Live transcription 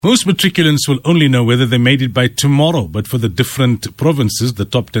Most matriculants will only know whether they made it by tomorrow, but for the different provinces, the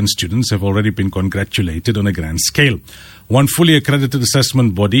top 10 students have already been congratulated on a grand scale. One fully accredited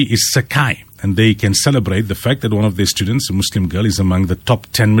assessment body is SACAI, and they can celebrate the fact that one of their students, a Muslim girl, is among the top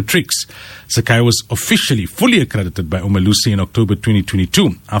 10 matrics. SACAI was officially fully accredited by Umalusi in October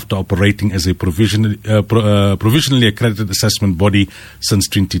 2022 after operating as a provisionally accredited assessment body since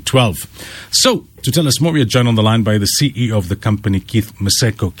 2012. So, to tell us more, we are joined on the line by the CEO of the company, Keith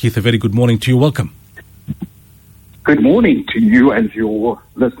Maseko. Keith, a very good morning to you. Welcome. Good morning to you and your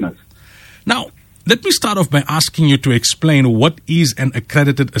listeners. Now, let me start off by asking you to explain what is an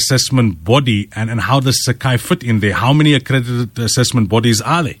accredited assessment body and how does SACAI fit in there? How many accredited assessment bodies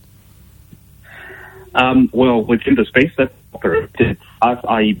are there? Well, within the space that operated, us,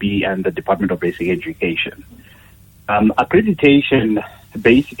 IEB, and the Department of Basic Education. Accreditation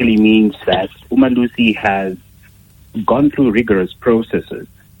basically means that Umalusi has gone through rigorous processes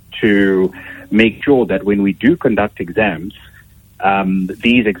to make sure that when we do conduct exams,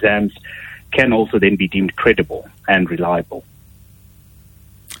 these exams can also then be deemed credible and reliable.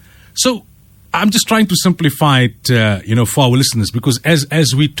 So I'm just trying to simplify it, for our listeners, because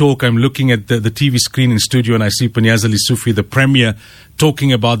as we talk, I'm looking at the TV screen in studio and I see Panyaza Sufi, the Premier,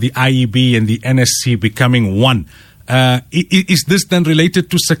 talking about the IEB and the NSC becoming one. Is this then related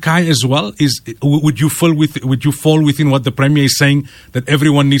to SACAI as well? Would you fall within what the Premier is saying, that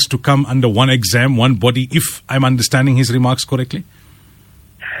everyone needs to come under one exam, one body, if I'm understanding his remarks correctly?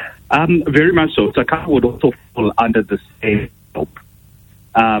 Very much so. SACAI would also fall under the same scope.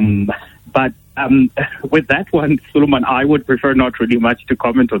 But with that one, Suleiman, I would prefer not really much to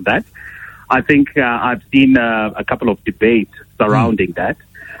comment on that. I think I've seen a couple of debates surrounding that.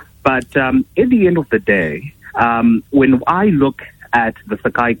 But at the end of the day, when I look at the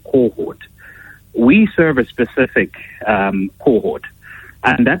SACAI cohort, we serve a specific cohort.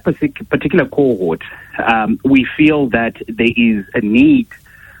 And that particular cohort, we feel that there is a need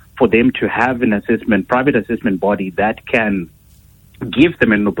for them to have an private assessment body that can give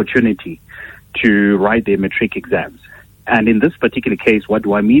them an opportunity to write their matric exams. And in this particular case, what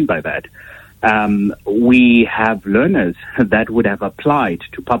do I mean by that? We have learners that would have applied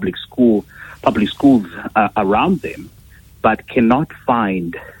to public schools around them, but cannot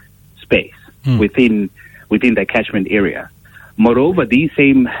find space within their catchment area. Moreover, these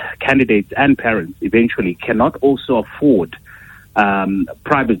same candidates and parents eventually cannot also afford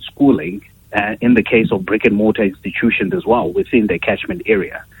private schooling in the case of brick and mortar institutions as well within their catchment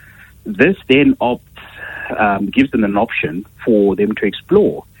area. This then gives them an option for them to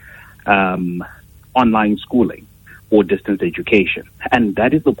explore online schooling or distance education. And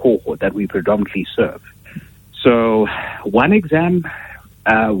that is the cohort that we predominantly serve. So one exam,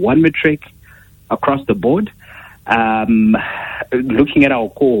 one matric across the board. Looking at our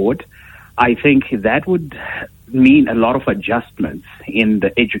cohort, I think that would mean a lot of adjustments in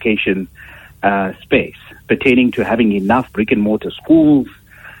the education space pertaining to having enough brick and mortar schools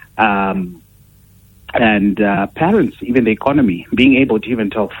and parents, even the economy, being able to even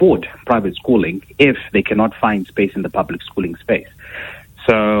to afford private schooling if they cannot find space in the public schooling space.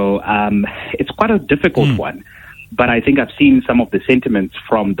 So it's quite a difficult one, but I think I've seen some of the sentiments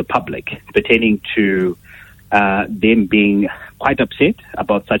from the public pertaining to them being quite upset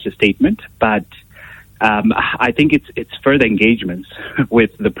about such a statement, but I think it's further engagements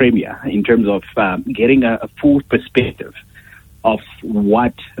with the Premier in terms of getting a full perspective of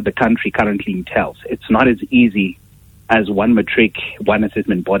what the country currently entails. It's not as easy as one matric, one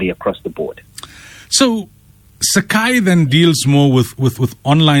assessment body across the board. So SACAI then deals more with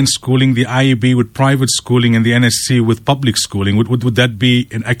online schooling, the IEB with private schooling, and the NSC with public schooling. Would that be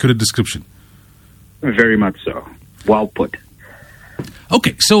an accurate description? Very much so. Well put.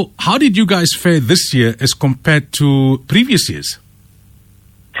 Okay, so how did you guys fare this year as compared to previous years?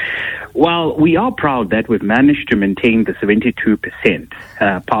 Well, we are proud that we've managed to maintain the 72%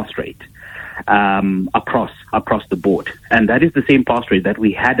 pass rate across the board. And that is the same pass rate that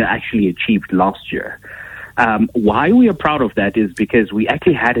we had actually achieved last year. Why we are proud of that is because we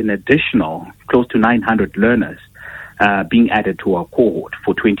actually had an additional close to 900 learners being added to our cohort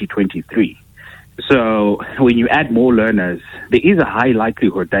for 2023. So when you add more learners, there is a high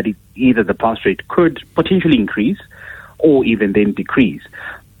likelihood that either the pass rate could potentially increase or even then decrease.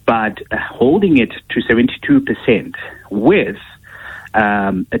 But holding it to 72% with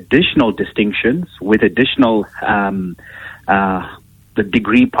additional distinctions, with additional the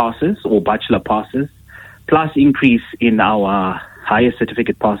degree passes or bachelor passes, plus increase in our higher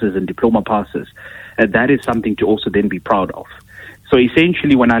certificate passes and diploma passes, that is something to also then be proud of. So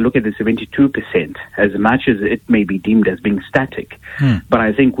essentially, when I look at the 72%, as much as it may be deemed as being static, but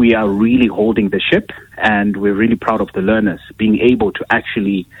I think we are really holding the ship, and we're really proud of the learners being able to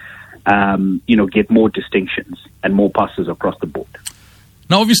actually, get more distinctions and more passes across the board.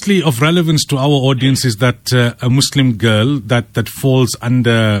 Now, obviously, of relevance to our audience is that a Muslim girl that falls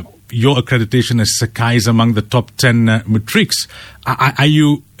under your accreditation as SACAI is among the top 10 matrics. Are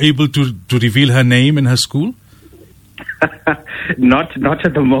you able to reveal her name and her school? Not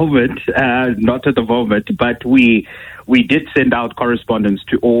at the moment. Not at the moment. But we did send out correspondence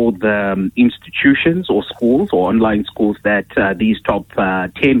to all the institutions or schools or online schools that these top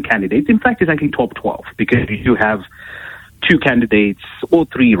 10 candidates, in fact, it's actually top 12, because you do have 2 candidates, or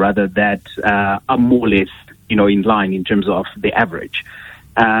 3 rather, that are more or less, in line in terms of the average.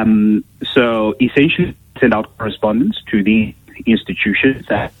 So essentially, send out correspondence to the institutions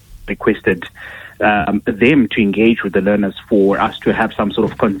that requested them to engage with the learners for us to have some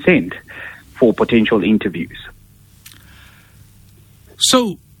sort of consent for potential interviews.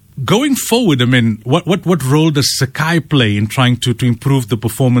 So, going forward, I mean, what role does SACAI play in trying to improve the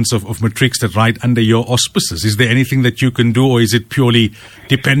performance of matrics that write under your auspices? Is there anything that you can do, or is it purely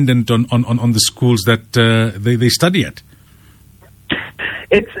dependent on the schools that they study at?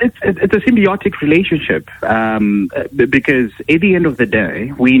 It's a symbiotic relationship, because at the end of the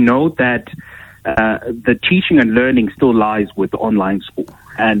day, we know that the teaching and learning still lies with the online school,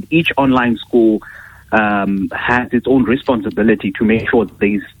 and each online school has its own responsibility to make sure that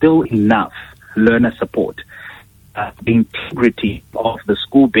there is still enough learner support. The integrity of the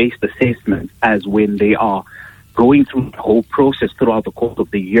school-based assessment, as when they are going through the whole process throughout the course of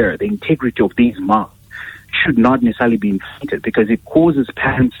the year, the integrity of these marks should not necessarily be inflated, because it causes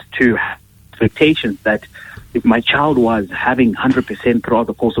parents to have expectations that if my child was having 100% throughout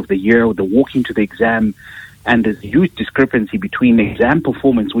the course of the year, or they walk into the exam, and there's a huge discrepancy between the exam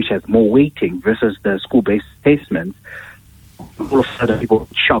performance, which has more weighting, versus the school-based assessments, all of a sudden people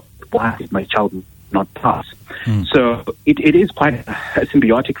are shocked, why did my child not pass? So it is quite a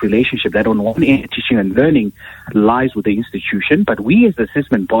symbiotic relationship that on one end, teaching and learning lies with the institution, but we as the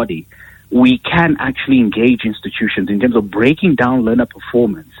assessment body, we can actually engage institutions in terms of breaking down learner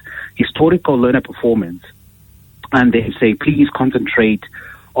performance, historical learner performance, and then say, please concentrate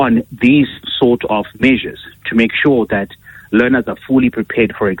on these sort of measures to make sure that learners are fully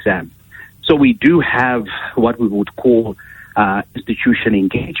prepared for exam. So we do have what we would call institution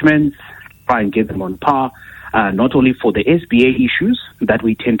engagements, try and get them on par, not only for the SBA issues that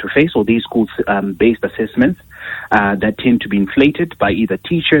we tend to face, or these schools-based assessments that tend to be inflated by either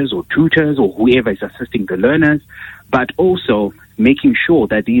teachers or tutors or whoever is assisting the learners, but also making sure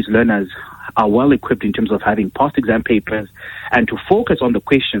that these learners are well equipped in terms of having past exam papers, and to focus on the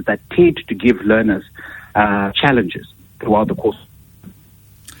questions that tend to give learners challenges throughout the course.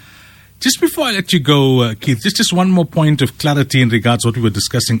 Just before I let you go, Keith, just one more point of clarity in regards to what we were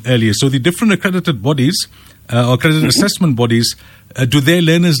discussing earlier. So the different accredited bodies, or accredited assessment bodies, do their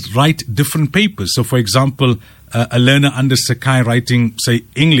learners write different papers? So, for example, a learner under SACAI writing, say,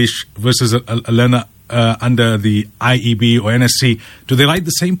 English versus a learner under the IEB or NSC, do they write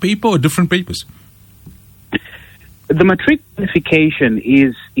the same paper or different papers? The matric qualification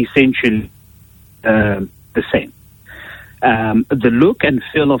is essentially the same. The look and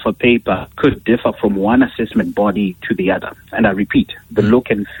feel of a paper could differ from one assessment body to the other. And I repeat, the look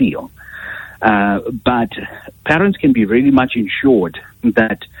and feel. But parents can be very much ensured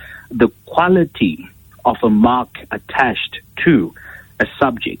that the quality of a mark attached to a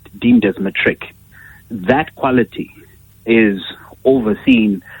subject deemed as matric, that quality is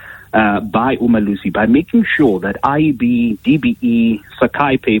overseen by Umalusi, by making sure that IEB, DBE,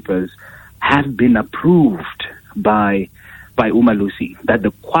 SACAI papers have been approved by Umalusi, that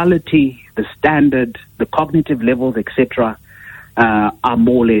the quality, the standard, the cognitive levels, etc., are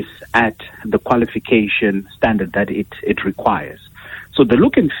more or less at the qualification standard that it requires. So the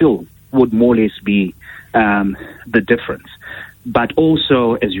look and feel would more or less be the difference. But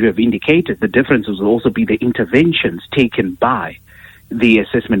also, as you have indicated, the differences will also be the interventions taken by the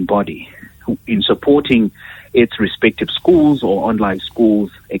assessment body in supporting its respective schools or online schools,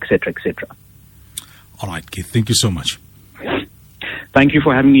 etc., etc. All right, Keith, thank you so much. Thank you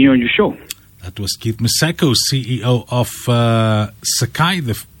for having me on your show. That was Keith Maseko, CEO of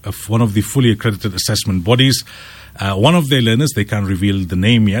SACAI, of one of the fully accredited assessment bodies. One of their learners, they can't reveal the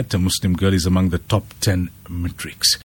name yet, a Muslim girl, is among the top 10 matrics.